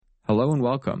Hello and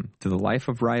welcome to The Life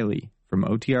of Riley from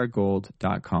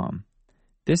OTRGold.com.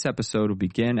 This episode will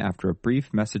begin after a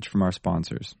brief message from our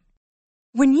sponsors.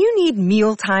 When you need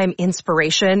mealtime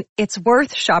inspiration, it's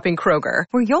worth shopping Kroger,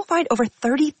 where you'll find over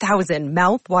 30,000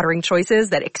 mouth-watering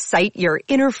choices that excite your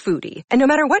inner foodie. And no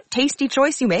matter what tasty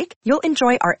choice you make, you'll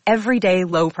enjoy our everyday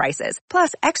low prices,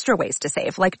 plus extra ways to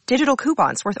save, like digital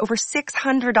coupons worth over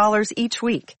 $600 each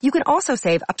week. You can also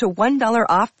save up to $1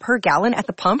 off per gallon at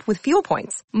the pump with fuel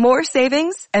points. More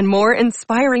savings and more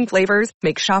inspiring flavors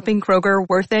make shopping Kroger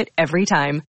worth it every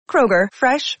time. Kroger,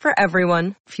 fresh for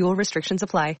everyone. Fuel restrictions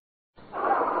apply.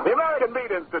 The American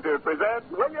Meat Institute presents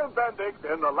William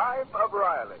Bendix in The Life of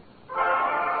Riley.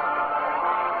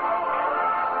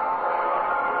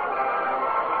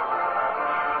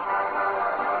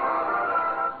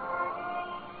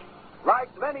 Like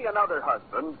many another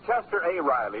husband, Chester A.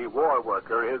 Riley, war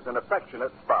worker, is an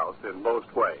affectionate spouse in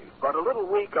most ways, but a little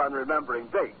weak on remembering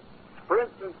dates. For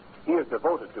instance, he is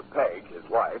devoted to Peg, his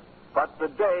wife, but the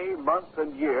day, month,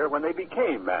 and year when they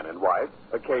became man and wife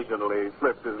occasionally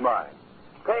slips his mind.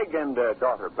 Peg and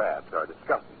daughter Babs are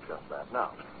discussing just that now.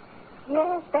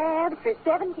 Yes, Babs, for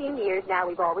 17 years now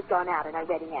we've always gone out on our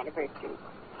wedding anniversary.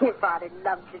 Your father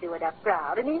loves to do it up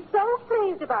proud, and he's so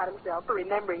pleased about himself for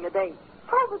remembering the date.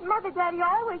 Oh, but Mother, Daddy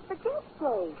always forgets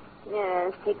days.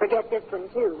 Yes, he forgets this one,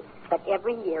 too. But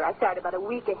every year I start about a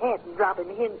week ahead and drop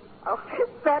him hints. Oh,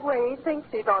 that way he thinks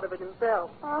he thought of it himself.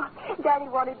 Oh, Daddy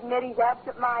wanted Nettie's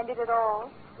absent-minded at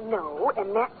all. No,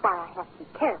 and that's why I have to be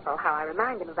careful how I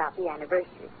remind him about the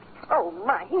anniversary. Oh,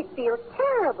 my, he'd feel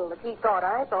terrible if he thought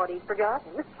I thought he'd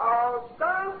forgotten. Oh,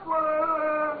 thanks,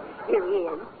 Will. Here he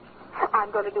is. I'm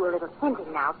going to do a little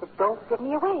hinting now, so don't give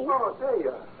me away. Oh, there you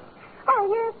are. Oh,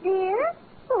 yes, dear.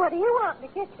 What do you want in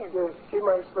the kitchen? You see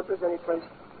my slippers anyplace?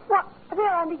 What?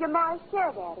 They're under your ma's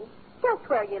chair, Daddy. Just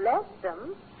where you left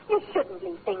them. You shouldn't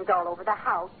leave things all over the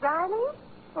house, Riley.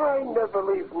 I never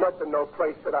leave nothing no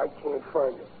place that I can't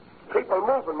find it. People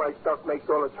moving my stuff makes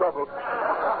all the trouble.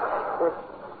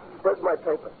 Where's my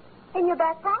paper? In your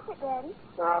back pocket, Daddy.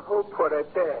 Now, who put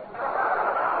it there?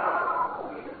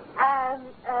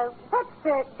 What's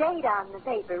the date on the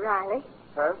paper, Riley?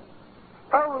 Huh?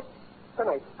 Oh, it's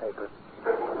tonight's paper.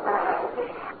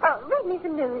 Read me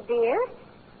some news, dear.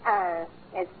 Has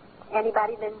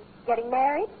anybody been getting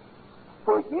married?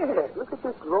 Well, yeah, look at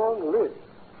this long list.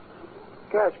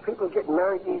 Gosh, people getting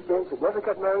married these days that never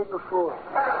got married before.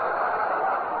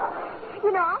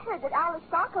 You know, I heard that Alice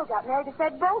Sacco got married to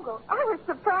Fred Bogle. I was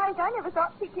surprised. I never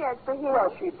thought she cared for him.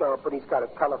 Well, she don't, but he's got a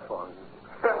telephone.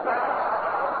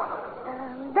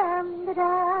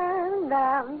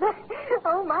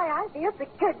 Oh, my, I feel so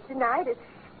good tonight. It's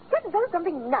just as though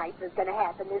something nice is going to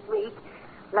happen this week.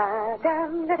 La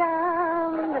dum da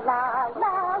dum, la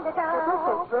la la dum. That's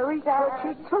a very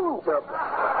catchy tune, up.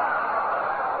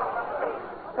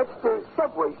 That's the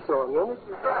subway song, isn't it?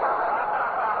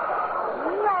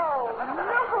 No.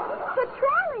 The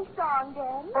trolley song,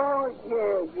 then. Oh,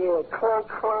 yeah. Clunk,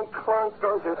 clunk, clunk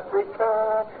goes the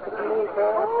streetcar.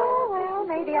 Oh, well,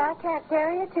 maybe I can't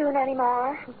carry a tune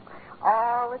anymore.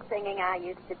 All the singing I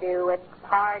used to do at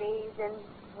parties and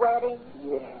weddings.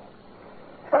 Yeah.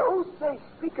 Oh, say,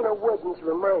 speaking of weddings,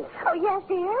 remind me. Oh, yes,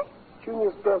 dear?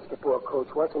 Junior's basketball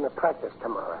coach wants him to practice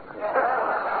tomorrow.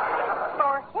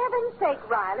 For heaven's sake,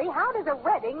 Riley, how does a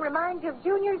wedding remind you of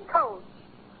Junior's coach?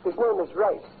 His name is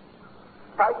Rice.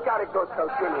 I gotta go tell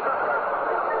Junior.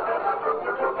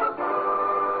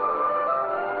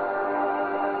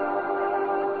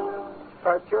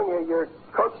 Junior, your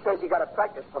coach says you gotta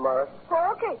practice tomorrow.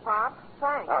 Oh, okay, Pop.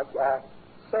 Thanks.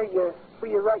 Say, who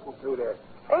you writing through there?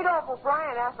 Adolph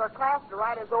O'Brien asked our class to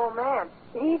write his old man.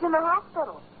 He's in the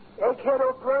hospital. Egghead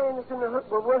O'Brien is in the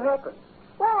hospital. Well, what happened?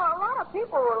 Well, a lot of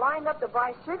people were lined up to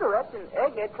buy cigarettes, and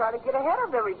Egghead tried to get ahead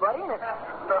of everybody, and it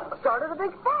started a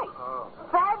big fight. Oh.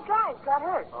 5 guys got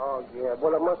hurt. Oh, yeah.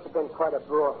 Well, it must have been quite a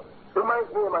brawl.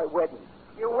 Reminds me of my wedding.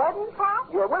 Your wedding, Pop?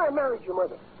 Yeah, when I married your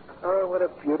mother. Oh, what a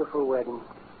beautiful wedding.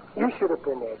 You should have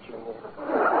been there, Junior.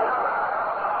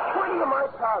 20 of my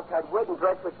pals had wedding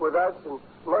breakfast with us and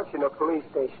lunch in a police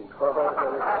station.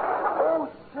 Oh,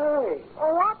 say.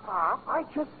 Oh, what, Pop? I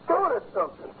just thought of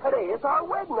something. Today is our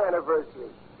wedding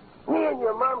anniversary. Me and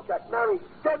your mom got married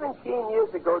 17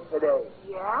 years ago today.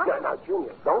 Yeah? Now,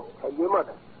 Junior, don't tell your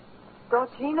mother. Don't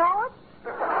she know it?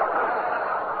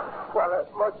 Well, as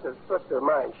much as sister of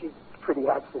mine, she's pretty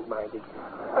absent-minded.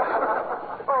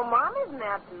 Oh, Mom isn't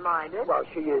absent-minded. Well,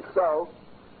 she is so.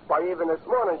 Why, even this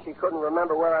morning, she couldn't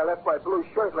remember where I left my blue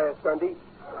shirt last Sunday.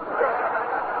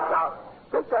 Now,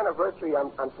 this anniversary,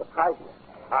 I'm surprising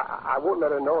her. I won't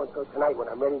let her know until tonight when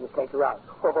I'm ready to take her out.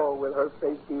 Oh, will her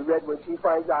face be red when she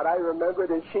finds out I remembered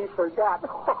and she forgot.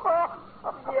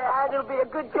 Yeah, it'll be a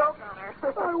good joke on her.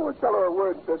 I won't tell her a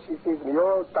word until she sees me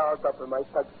all dolled up in my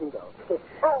tuxedo.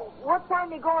 Oh, what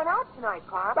time are you going out tonight,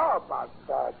 Pop? How about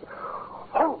that?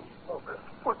 Oh,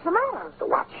 What's the matter? the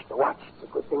watch. It's a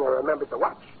good thing I remembered the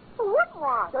watch. What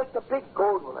watch? That's the big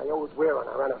gold one I always wear on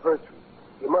our anniversary.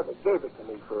 Your mother gave it to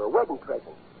me for a wedding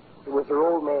present. It was her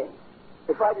old man.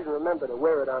 If I didn't remember to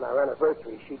wear it on our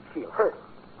anniversary, she'd feel hurt.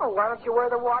 Well, why don't you wear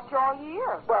the watch all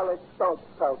year? Well, it don't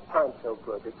tell time so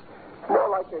good. It's more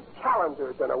like a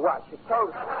calendar than a watch. It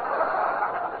tells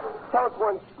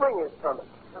when spring is coming.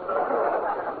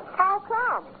 How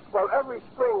come? Well, every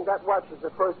spring, that watch is the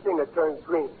first thing that turns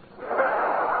green.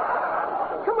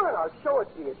 Come on, I'll show it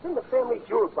to you. It's in the family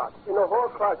jewel box, in the hall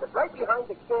closet, right behind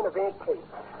the can of Aunt Kate.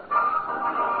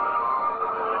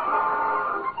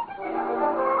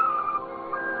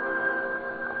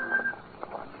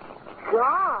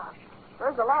 Gosh,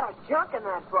 there's a lot of junk in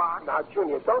that box. Now,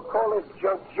 Junior, don't call this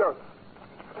junk.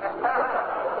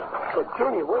 But,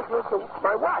 Junior, where's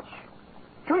my watch?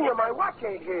 Junior, my watch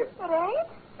ain't here. It ain't?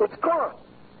 It's gone.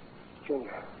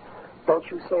 Junior, don't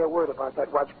you say a word about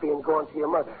that watch being gone to your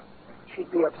mother.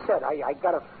 She'd be upset. I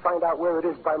gotta find out where it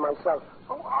is by myself.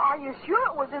 Oh, are you sure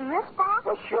it was in this box?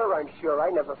 Well, sure, I'm sure. I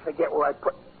never forget where I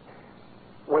put...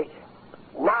 Wait.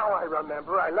 Now I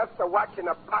remember. I left the watch in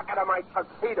the pocket of my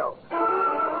tuxedo.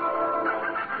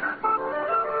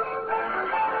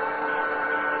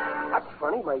 That's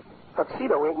funny. My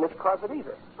tuxedo ain't in this closet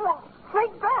either. Well,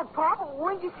 think back, Papa.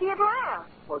 When'd you see it last?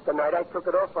 Well, the night I took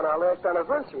it off on our last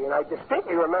anniversary, and I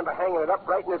distinctly remember hanging it up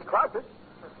right in this closet.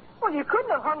 Well, you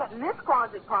couldn't have hung it in this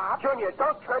closet, Pop. Junior,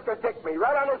 don't contradict me.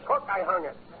 Right on this hook, I hung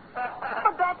it.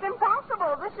 But that's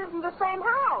impossible. This isn't the same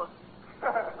house.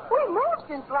 We moved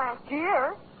since last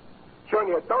year.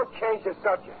 Junior, don't change the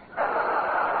subject.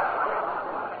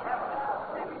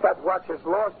 That watch is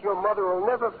lost. Your mother will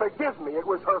never forgive me. It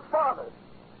was her father's.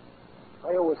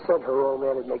 I always said her old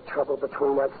man would make trouble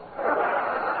between us.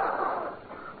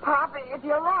 Pop, if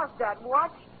you lost that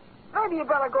watch, maybe you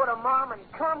better go to Mom and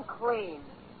come clean.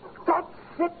 That's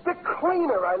it, the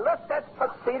cleaner. I left that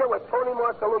tuxedo with Tony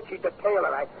Marcellucci, the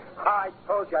tailor. I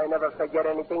told you I never forget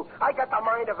anything. I got the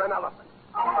mind of an elephant.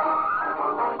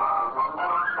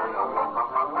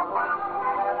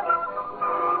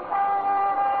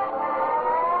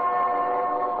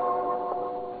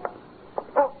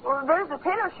 Oh, well, there's the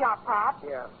tailor shop, Pop.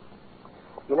 Yeah.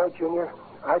 You know, Junior,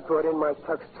 I brought in my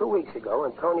tux 2 weeks ago,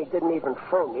 and Tony didn't even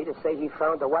phone me to say he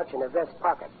found the watch in the vest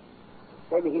pocket.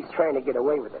 Maybe he's trying to get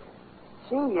away with it.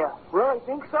 Gee, you really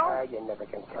think so? You never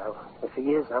can tell. If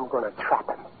he is, I'm going to trap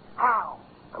him. How?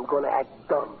 I'm going to act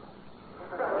dumb.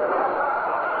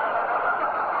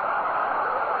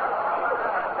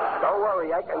 Don't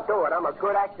worry, I can do it. I'm a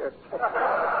good actor.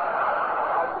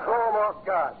 I'll throw him off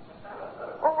guard.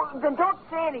 Oh, then don't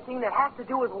say anything that has to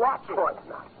do with watches. Of course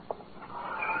not.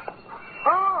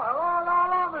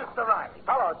 Hello, Mr. Riley.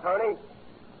 Hello, Tony.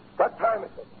 What time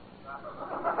is it?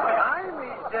 Time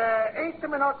is 8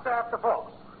 minutes after 4.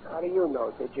 How do you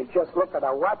know? Did you just look at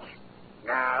a watch?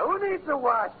 Now, who needs a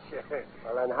watch?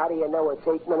 Well, then how do you know it's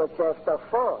 8 minutes after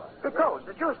 4? Because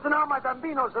just now my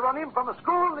bambinos are running from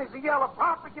school and he's a yellow,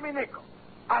 Papa, give me nickel.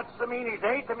 That's mean he's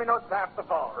 8 minutes after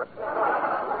 4.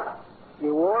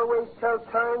 You always tell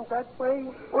time that way?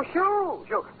 Well,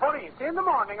 sure. For instance, in the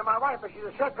morning, my wife, she's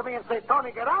a shake to me and say,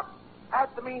 Tony, get up.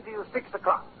 That means it's 6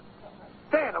 o'clock.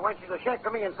 Then, when she's a shake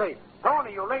to me and say,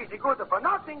 Tony, you lazy good for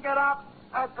nothing, get up.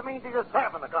 That means it's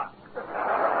 7 o'clock.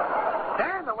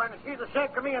 Then, when she's a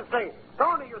shake to me and say,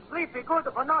 Tony, you sleepy good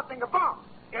for nothing, bum.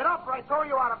 Get up or I throw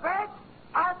you out of bed.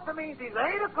 That means it's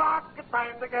 8 o'clock. It's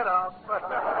time to get up.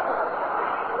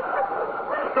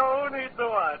 So who needs the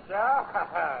watch,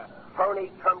 huh? Tony,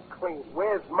 come clean.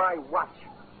 Where's my watch?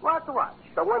 What watch?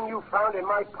 The one you found in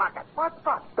my pocket. What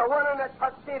watch? The one in the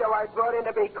tuxedo I brought in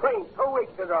to be cleaned 2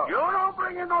 weeks ago. You don't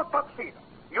bring in no tuxedo.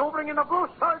 You bring in a blue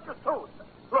serge's suit.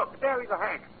 Look, there he's a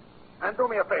hanger. And do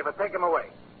me a favor, take him away.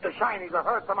 The shinies are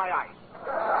hurt to my eyes.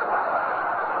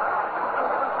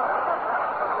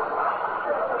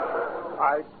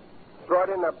 I brought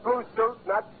in a blue suit,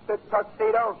 not the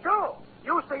tuxedo. Sure.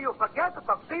 You say you forget the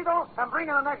tuxedo and bring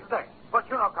it the next day. But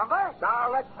you don't come back. Now,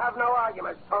 let's have no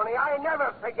arguments, Tony. I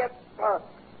never forget...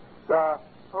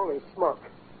 holy smoke.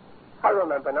 I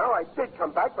remember now. I did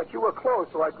come back, but you were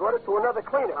closed, so I brought it to another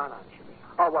cleaner.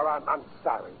 Oh, well, I'm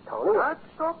sorry, Tony.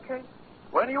 That's okay.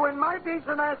 When you're in my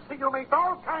business, you make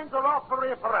all kinds of offer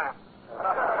riff-raff.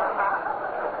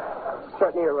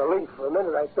 certainly a relief. For a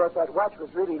minute, I thought that watch was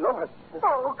really lost.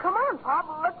 Oh, come on,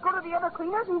 Pop. Let's go to the other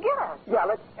cleaners and get her. Yeah,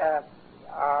 let's,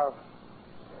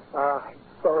 I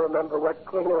don't remember what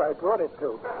cleaner I brought it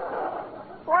to.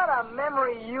 What a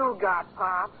memory you got,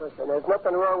 Pop. Listen, there's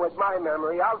nothing wrong with my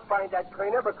memory. I'll find that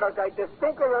cleaner because I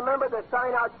distinctly remember the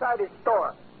sign outside his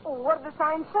store. What did the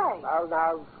sign say? Well,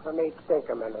 now, let me think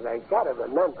a minute. I gotta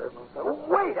remember.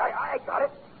 Wait, I got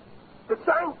it. The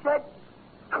sign said,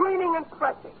 cleaning and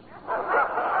pressing.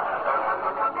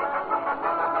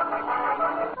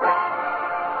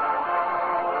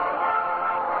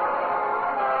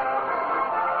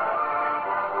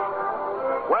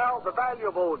 Well, the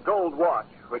valuable gold watch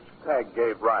which Peg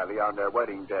gave Riley on their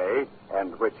wedding day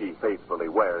and which he faithfully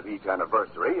wears each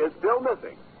anniversary is still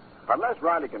missing. Unless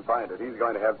Riley can find it, he's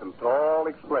going to have some tall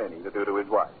explaining to do to his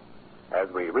wife. As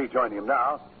we rejoin him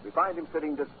now, we find him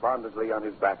sitting despondently on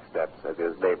his back steps as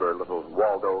his neighbor, little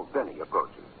Waldo Finney,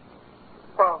 approaches.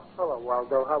 Oh, hello,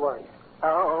 Waldo. How are you?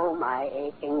 Oh, my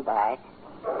aching back.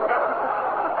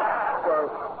 Well,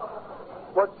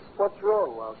 what's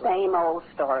wrong, Waldo? Same old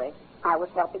story. I was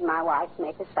helping my wife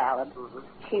make a salad. Mm-hmm.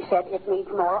 She said it needs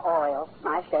more oil.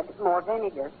 I said more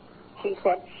vinegar. She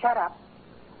said, shut up.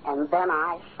 And then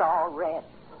I saw red.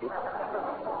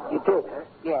 You did, huh?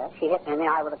 Yeah, she hit me in the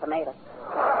eye with a tomato.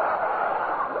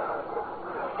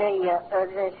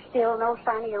 There's still no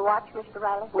sign of your watch, Mr.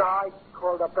 Riley? No, I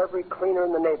called up every cleaner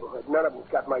in the neighborhood. None of them's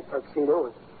got my tuxedo,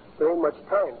 and there ain't much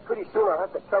time. Pretty soon I'll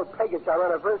have to tell Peg it's our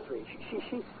anniversary.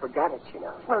 She's forgot it, you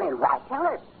know. Well, then why tell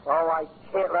her? Oh, I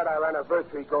can't let our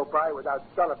anniversary go by without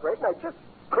celebrating. I just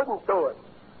couldn't do it.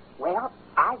 Well,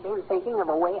 I've been thinking of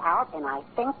a way out, and I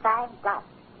think I've got it.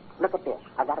 Look at this.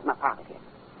 I got it in my pocket here.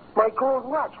 My gold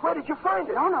watch. Where did you find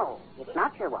it? No. It's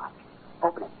not your watch.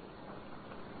 Open it.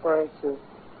 Why, it's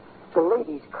a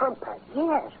lady's compact.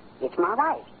 Yes, it's my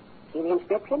wife's. See the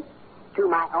inscription? To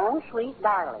my own sweet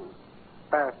darling.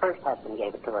 Her first husband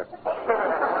gave it to her.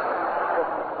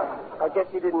 I guess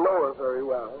you didn't know her very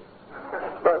well.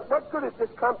 But what good is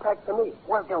this compact to me?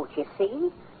 Well, don't you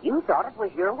see? You thought it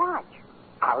was your watch.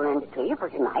 I'll lend it to you for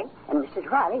tonight, and Mrs.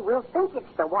 Riley will think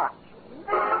it's the watch.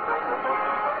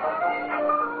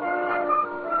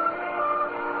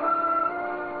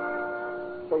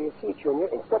 So you see, Junior,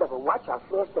 instead of a watch, I'll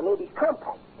flash the lady's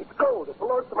compact. It's gold. It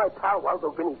belongs to my pal,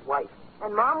 Waldo Vinny's wife.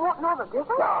 And Mom won't know the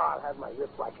difference? No, I'll have my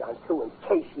wristwatch on, too, in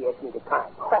case she asks me the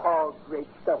time. Oh, great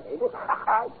stuff, ain't it?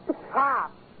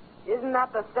 Pop, isn't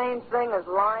that the same thing as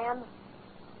lying?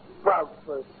 Well,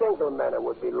 for single men, it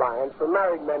would be lying. For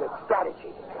married men, it's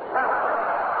strategy.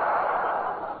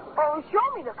 Oh,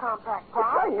 show me the compact, It's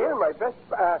Pop. right here in my vest.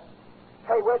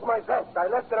 Hey, where's my vest? I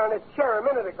left it on this chair a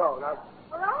minute ago. Now,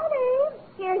 Riley,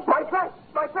 here's my vest!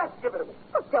 Give it to me.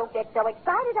 Oh, don't get so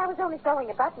excited. I was only sewing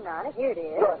a button on it. Here it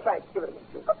is. Yeah, thanks. Give it to me,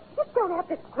 too. Oh, you don't have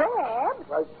to grab.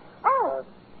 Right. Oh,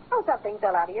 something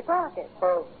fell out of your pocket.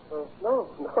 No.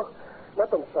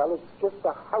 Nothing, fell. It's just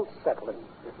a house settling.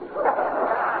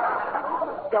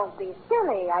 Don't be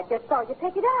silly. I just saw you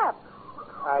pick it up.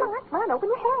 Come on, open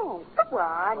your hand. Come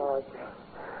on.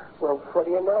 Well, what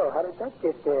do you know? How did that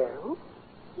get there?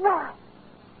 What?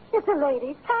 It's a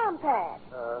lady's compact.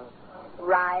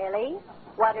 Riley,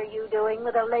 what are you doing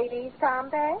with a lady's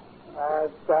compact?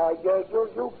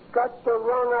 You got the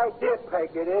wrong idea,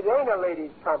 Peg. It ain't a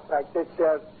lady's compact. It's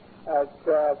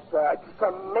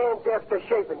some man's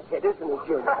after-shaving kit, isn't it,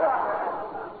 Junior?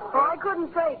 Oh, I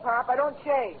couldn't say, Pop. I don't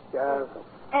shave.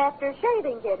 After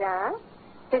shaving kit, huh?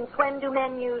 Since when do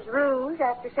men use rouge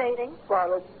after shaving?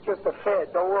 Well, it's just a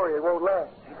fad. Don't worry, it won't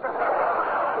last.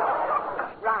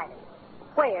 Riley,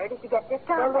 where did you get this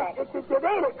compact? Well, it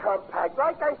ain't a compact.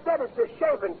 Like I said, it's a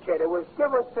shaving kit. It was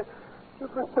given to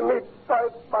me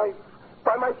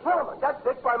by my foreman. That's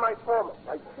it, by my foreman.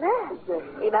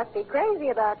 He must be crazy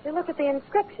about you. Look at the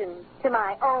inscription. To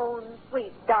my own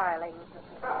sweet darling.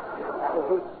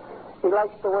 He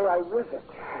likes the way I rivet.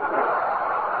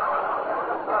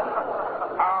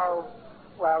 Oh,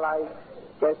 well, I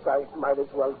guess I might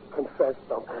as well confess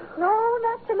something. No,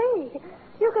 not to me.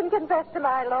 You can confess to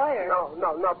my lawyer.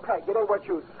 No, Peg, it ain't what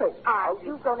you think. Are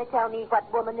you going to tell me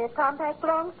what woman this compact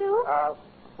belongs to?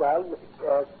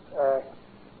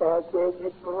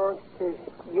 It belongs to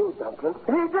you, Dumpling.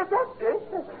 That's it.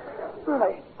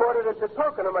 I bought it as a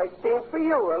token of my esteem for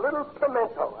you, a little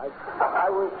pimento. I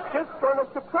was just going to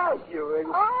surprise you. And...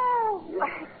 Oh,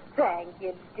 thank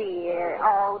you, dear.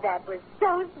 Oh, that was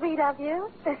so sweet of you.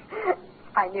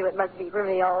 I knew it must be for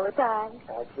me all the time.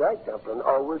 That's right, Dumpling.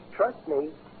 Always trust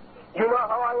me. You know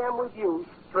how I am with you,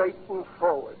 straight and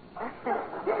forward.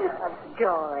 Of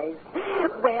course.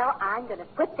 Well, I'm going to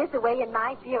put this away in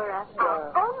my bureau.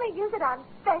 I'll only only use it on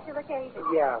special occasions.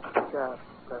 Yeah.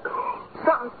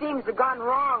 Something seems to have gone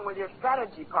wrong with your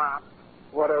strategy, Pop.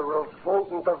 What a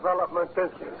revolting development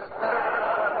this is.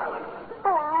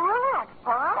 Oh, relax,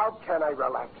 Pop. How can I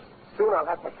relax? Soon I'll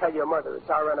have to tell your mother it's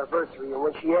our anniversary, and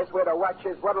when she asks where the watch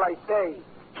is, what'll I say?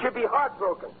 She'll be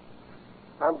heartbroken.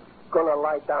 I'm gonna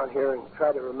lie down here and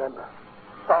try to remember.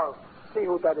 Oh, see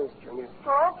who that is, Junior.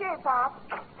 Okay, Pop.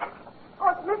 Oh,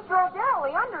 it's Mr. Odell,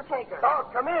 the undertaker. Oh,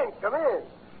 come in.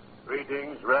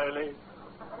 Greetings, Riley.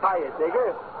 Hiya,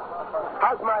 Digger.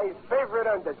 How's my favorite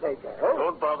undertaker, huh?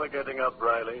 Don't bother getting up,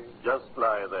 Riley. Just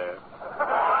lie there.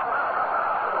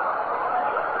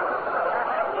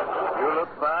 You look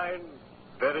fine.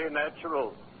 Very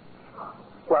natural.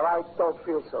 Well, I don't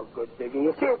feel so good, Digger.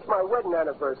 You see, it's my wedding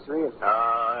anniversary, and...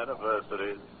 Ah,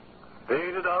 anniversaries.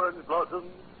 Faded orange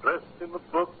blossoms pressed in the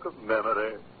book of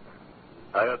memory.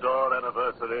 I adore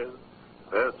anniversaries.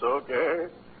 They're so gay.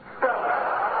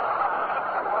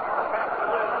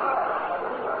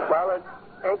 Well, it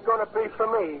ain't gonna be for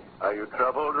me. Are you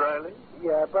troubled, Riley?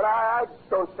 Yeah, but I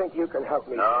don't think you can help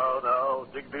me. No.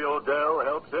 Digby Odell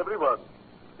helps everyone.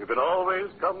 You can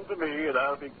always come to me, and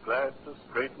I'll be glad to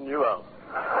straighten you out.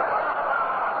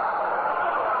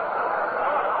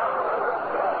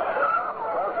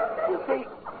 You see,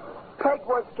 Peg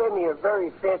once gave me a very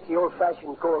fancy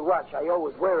old-fashioned gold watch. I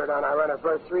always wear it on our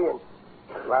anniversary, and,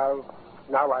 well,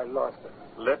 now I lost it.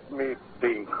 Let me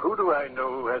think. Who do I know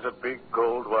who has a big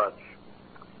gold watch?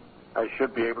 I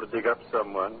should be able to dig up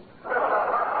someone.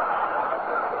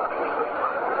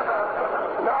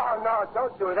 No,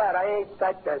 don't do that. I ain't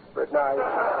that desperate. No,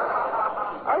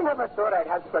 I never thought I'd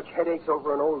have such headaches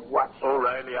over an old watch. Oh,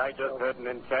 Riley, I just heard an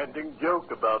enchanting joke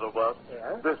about a watch.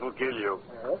 Yeah? This will kill you.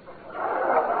 Yeah?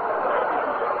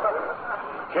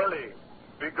 Kelly,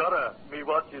 begotta, me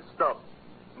watch is stopped.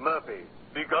 Murphy,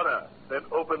 begotta, then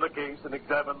open the case and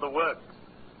examine the works.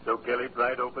 So Kelly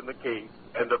pried open the case,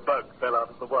 and a bug fell out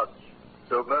of the watch.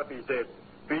 So Murphy said,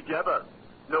 "Be jabber,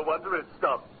 no wonder it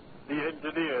stopped. The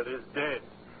engineer is dead."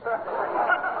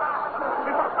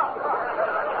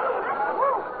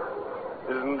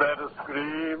 Isn't that a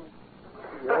scream?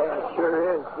 Yeah, it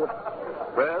sure is.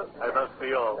 Well, I must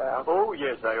be off. Yeah. Oh,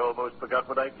 yes, I almost forgot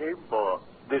what I came for.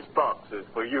 This box is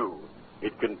for you.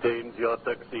 It contains your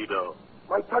tuxedo.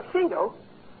 My tuxedo?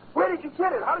 Where did you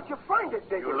get it? How did you find it,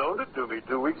 Digger? You loaned it to me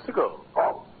 2 weeks ago.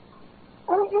 Oh,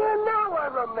 yeah, now I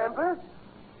remember.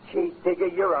 Gee, Digger,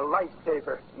 you're a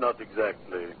lifesaver. Not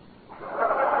exactly.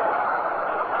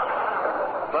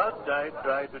 But I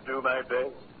tried to do my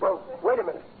best. Well, wait a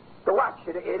minute. The watch,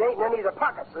 it ain't in any of the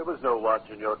pockets. There was no watch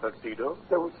in your tuxedo.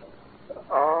 There was...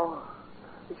 Oh,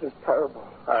 this is terrible.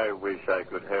 I wish I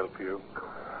could help you.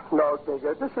 No,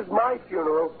 Digger, this is my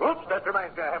funeral. Oops, that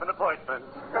reminds me, I have an appointment.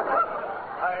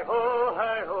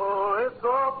 Hi-ho, it's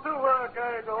off to work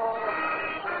I go.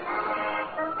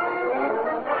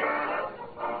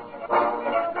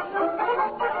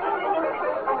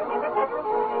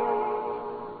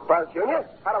 Well, Junior,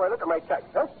 how do I look at my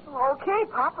text, huh? Okay,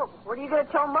 Papa. What are you going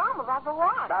to tell Mom about the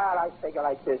watch? Well, I figure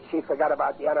like this. She forgot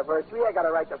about the anniversary. I got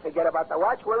a right to forget about the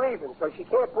watch. We're even, so she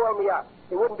can't boil me up.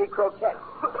 It wouldn't be croquette.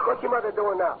 What's your mother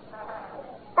doing now?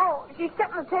 Oh, she's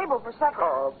setting the table for supper.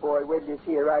 Oh, boy, where do you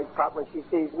see her eyes pop when she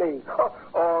sees me?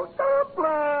 Oh,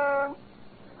 dumpling!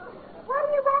 What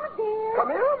do you want, dear? Come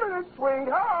here a minute,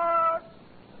 sweetheart.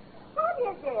 What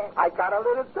is it? I got a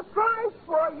little surprise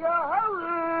for you.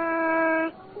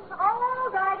 Hurry!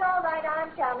 All right,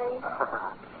 I'm coming.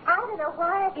 I don't know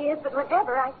why it is, but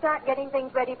whenever I start getting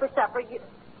things ready for supper, you...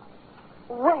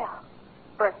 Well,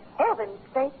 for heaven's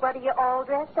sake, what are you all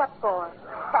dressed up for?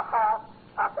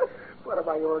 What am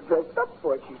I all dressed up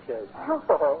for, she says.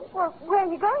 Well, where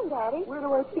are you going, Daddy? Where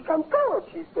do I think I'm going,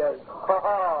 she says.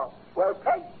 Well,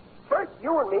 Peg, first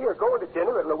you and me are going to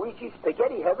dinner at Luigi's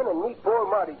Spaghetti Heaven and Meatball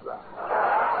Mardi Gras,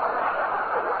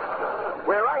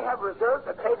 where I have reserved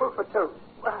a table for two.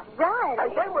 Right.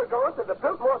 And then we're going to the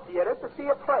Biltmore Theater to see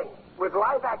a play with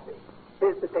live actors.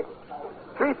 Here's the ticket.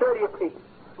 $3.30 apiece.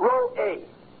 Row A.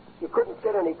 You couldn't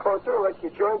sit any closer unless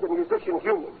you joined the Musicians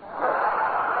Union.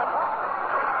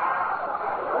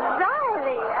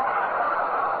 Riley.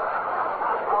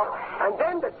 And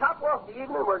then to top off the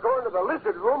evening, we're going to the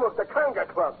Lizard Room of the Conga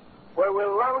Club, where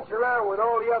we'll lounge around with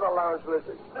all the other lounge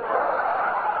lizards.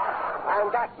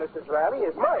 And that, Mrs. Riley,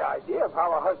 is my idea of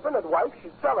how a husband and wife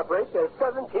should celebrate their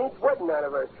 17th wedding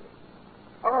anniversary.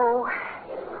 Oh.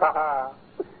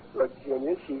 Look,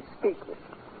 Junior, she's speechless.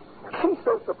 She's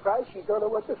so surprised she don't know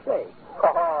what to say.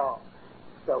 Oh,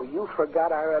 so you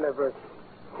forgot our anniversary.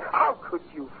 How could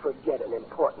you forget an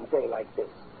important day like this?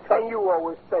 And you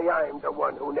always say I'm the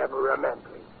one who never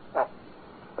remembers.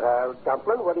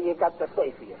 Dumpling, what do you got to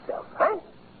say for yourself, huh?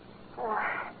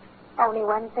 Only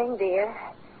one thing, dear.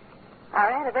 Our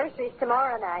anniversary's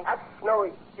tomorrow night. That's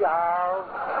no job.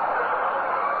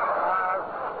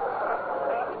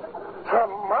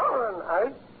 Tomorrow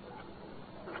night?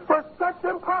 But that's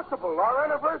impossible. Our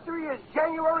anniversary is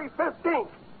January 15th.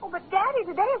 Oh, but, Daddy,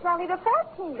 today is only the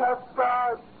 14th.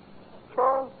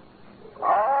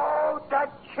 Oh,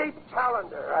 that cheap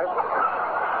calendar.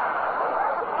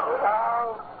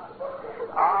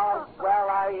 Well,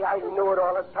 I knew it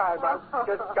all the time. I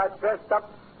just got dressed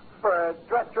up for a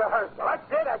dress rehearsal.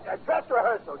 That's it, a dress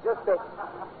rehearsal, just to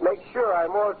make sure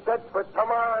I'm all set for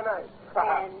tomorrow night.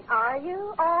 And are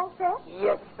you all set?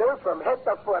 Yes, sir, from head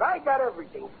to foot. I got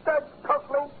everything. Studs,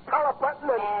 cufflinks, collar button,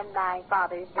 And my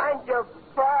father's dress. And your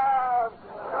father.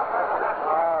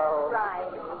 Oh.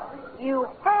 Right. You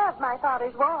have my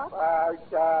father's watch.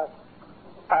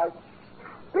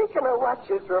 Speaking of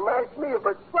watches, reminds me of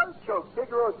a throat choke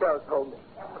Digger Odell told me.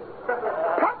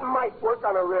 Cotton might work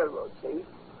on a railroad, see?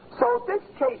 So this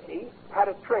Casey had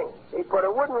a train, see, but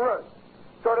it wouldn't run.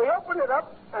 So they opened it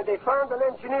up, and they found an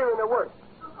engineer in the works.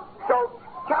 So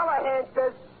Callahan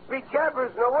says, be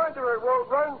jabbers, no wonder it won't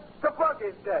run. The bug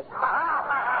is dead.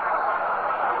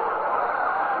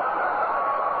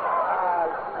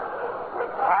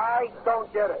 I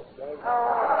don't get it.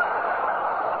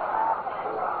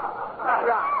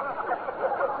 Right.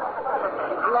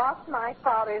 Lost my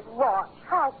father's watch.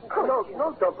 How could you?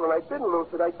 No, Dumpling, I didn't lose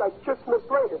it. I just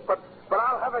mislaid it. But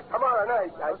I'll have it tomorrow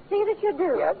night. See that you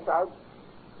do. Yes, I'll...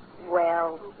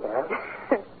 Well, Yeah?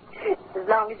 as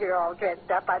long as you're all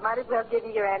dressed up, I might as well give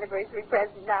you your anniversary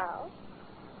present now.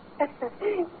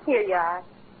 Here you are.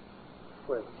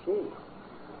 Well,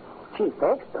 gee,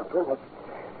 thanks, Dumpling.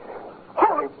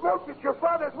 Holy smokes, it's your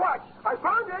father's watch. I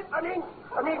found it. I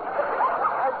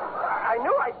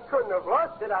knew I couldn't have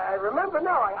lost it. I remember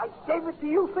now. I gave it to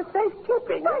you for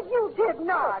safekeeping. No, you did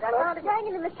not. I found it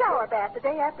hanging in the shower bath the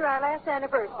day after our last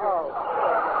anniversary. Oh.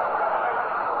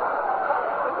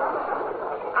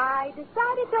 I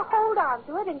decided to hold on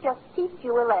to it and just teach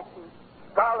you a lesson.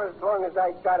 Well, as long as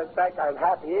I got it back, I'm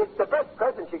happy. It's the best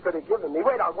present she could have given me.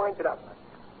 Wait, I'll wind it up.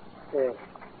 See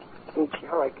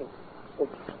how I can...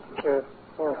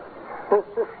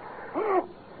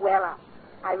 Well,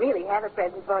 I really have a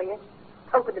present for you.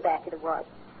 Open the back of the watch.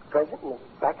 Present in the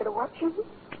back of the watch?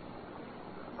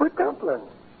 With Dumpling.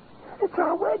 It's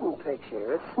our wedding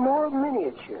picture. A small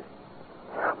miniature.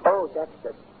 Oh, that's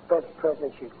the best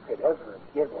present you could ever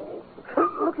have given me.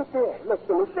 Look at there. Look,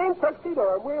 in the same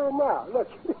tuxedo I'm wearing now. Look.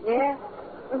 Yeah?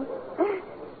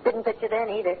 Didn't picture then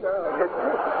either. No.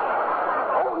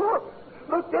 Oh, look.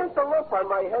 Look, there's the lump on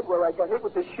my head where I got hit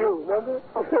with the shoe, remember?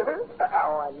 Oh,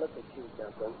 I look at you,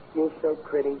 Dumpling. You're so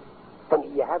pretty.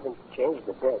 And you haven't changed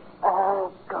a bit.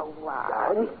 Oh, go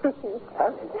on.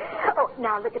 Oh,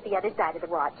 now look at the other side of the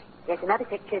watch. There's another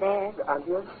picture there. On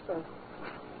the other side?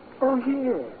 Oh,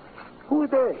 yeah. Who are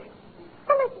they?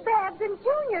 Well, it's Babs and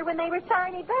Junior when they were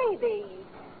tiny babies.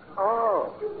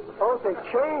 Oh, they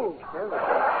changed.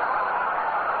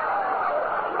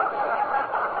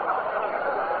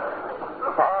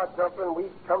 Oh, Dumpling,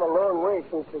 we've come a long way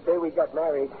since the day we got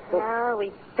married. No,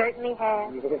 we certainly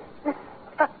have. Yeah.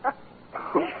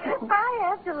 I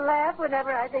have to laugh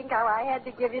whenever I think how I had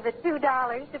to give you the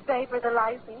 $2 to pay for the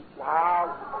license.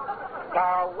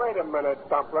 Now, wait a minute,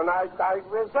 Dumpling. I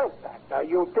resent that.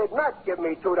 You did not give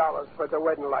me $2 for the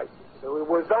wedding license. It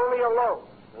was only a loan.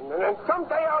 And then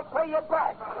someday I'll pay you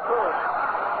back.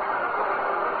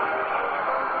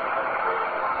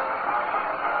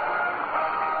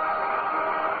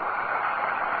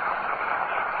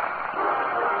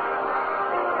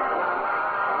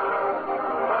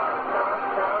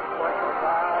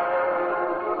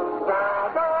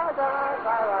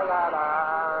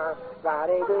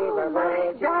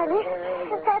 Darling,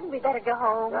 hadn't we better go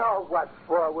home? No, what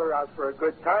for? We're out for a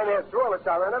good time. After all, it's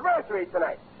our anniversary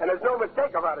tonight. And there's no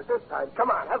mistake about it this time.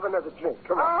 Come on, have another drink.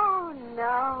 Come on. Oh,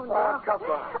 no. Oh, come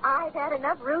on. I've had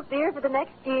enough root beer for the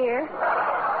next year.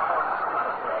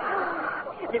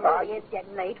 It really is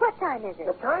getting late. What time is it?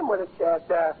 The time when it's at,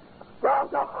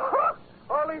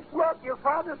 holy smoke, your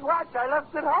father's watch. I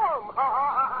left it home.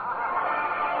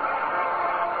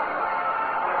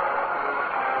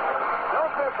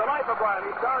 The Life of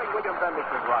Riley, starring William Bendix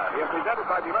as Riley, and presented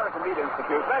by the American Meat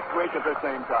Institute next week at the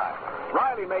same time.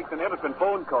 Riley makes an innocent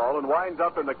phone call and winds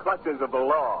up in the clutches of the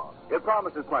law. It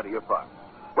promises plenty of fun.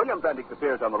 William Bendix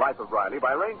appears on The Life of Riley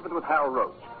by arrangement with Hal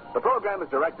Roach. The program is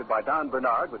directed by Don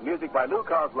Bernard with music by Lou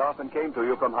Kozloff and came to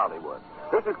you from Hollywood.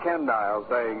 This is Ken Niles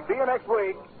saying, see you next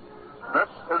week. This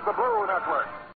is the Blue Network.